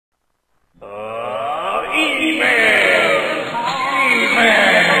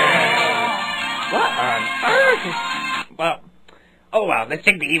Well, oh well, let's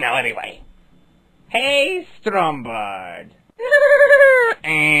check the email anyway. Hey, Stromberg.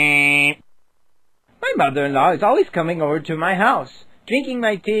 My mother-in-law is always coming over to my house, drinking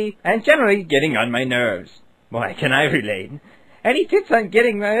my tea, and generally getting on my nerves. Why can I relate? Any tips on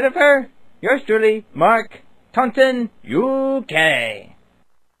getting rid of her? Yours truly, Mark, Taunton, UK.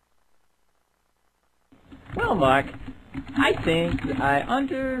 Well, Mark, I think I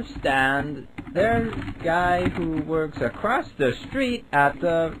understand there's a guy who works across the street at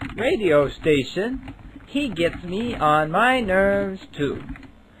the radio station. He gets me on my nerves, too.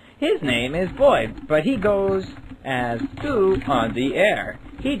 His name is Boyd, but he goes as Stu on the air.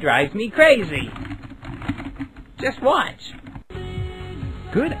 He drives me crazy. Just watch.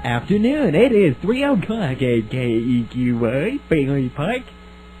 Good afternoon. It is 3 o'clock at KEQY, Bailey Park.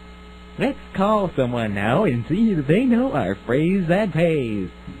 Let's call someone now and see if they know our phrase that pays.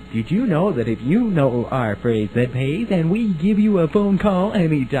 Did you know that if you know our phrase that pays and we give you a phone call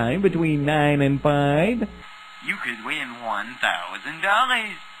anytime between 9 and 5, you could win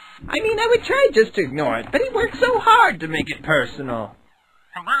 $1,000. I mean, I would try just to ignore it, but he works so hard to make it personal.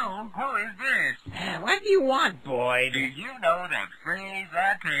 Hello, who is this? What do you want, Boyd? Do you know that phrase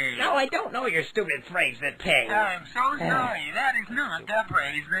that pays? No, I don't know your stupid phrase that pays. I'm so sorry, that is not the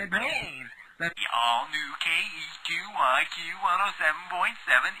phrase that pays. The all-new KEQYQ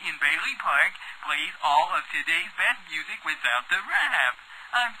 107.7 in Bailey Park plays all of today's best music without the rap.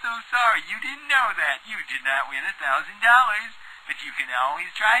 I'm so sorry you didn't know that. You did not win $1,000, but you can always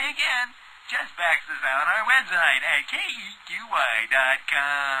try again. Just fax us out our website at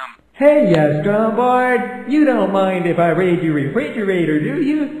KEQY.com. Hey, Stromberg, you don't mind if I raid your refrigerator, do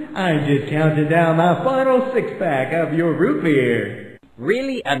you? I'm just counting down my final six-pack of your root beer.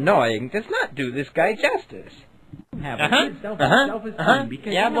 Really annoying does not do this guy justice. Have a good self-esteem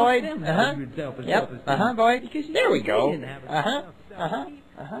because yeah, you Boyd. don't have good self-esteem. Yep. Boyd. Because you there we go. You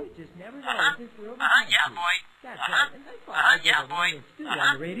just never know if this world is Yeah, Boyd. That's right. And that's why Yeah, Boyd. Stu on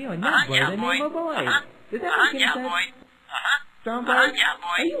the radio and not Boyd, the name of Boyd. Does that make any Yeah, sense? Boyd. Stromberg, Yeah,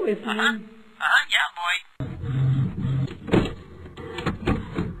 Boyd. are you listening? Yeah, Boyd.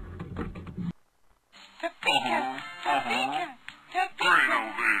 Topeka, Topeka, Topeka,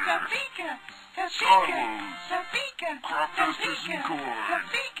 Topeka, Topeka, Topeka,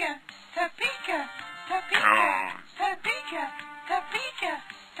 Topeka, Topeka, Topeka,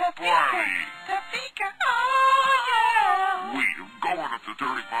 Topeka, Topeka, oh yeah! Wait, I'm going up to 35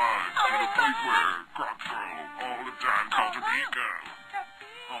 to the place where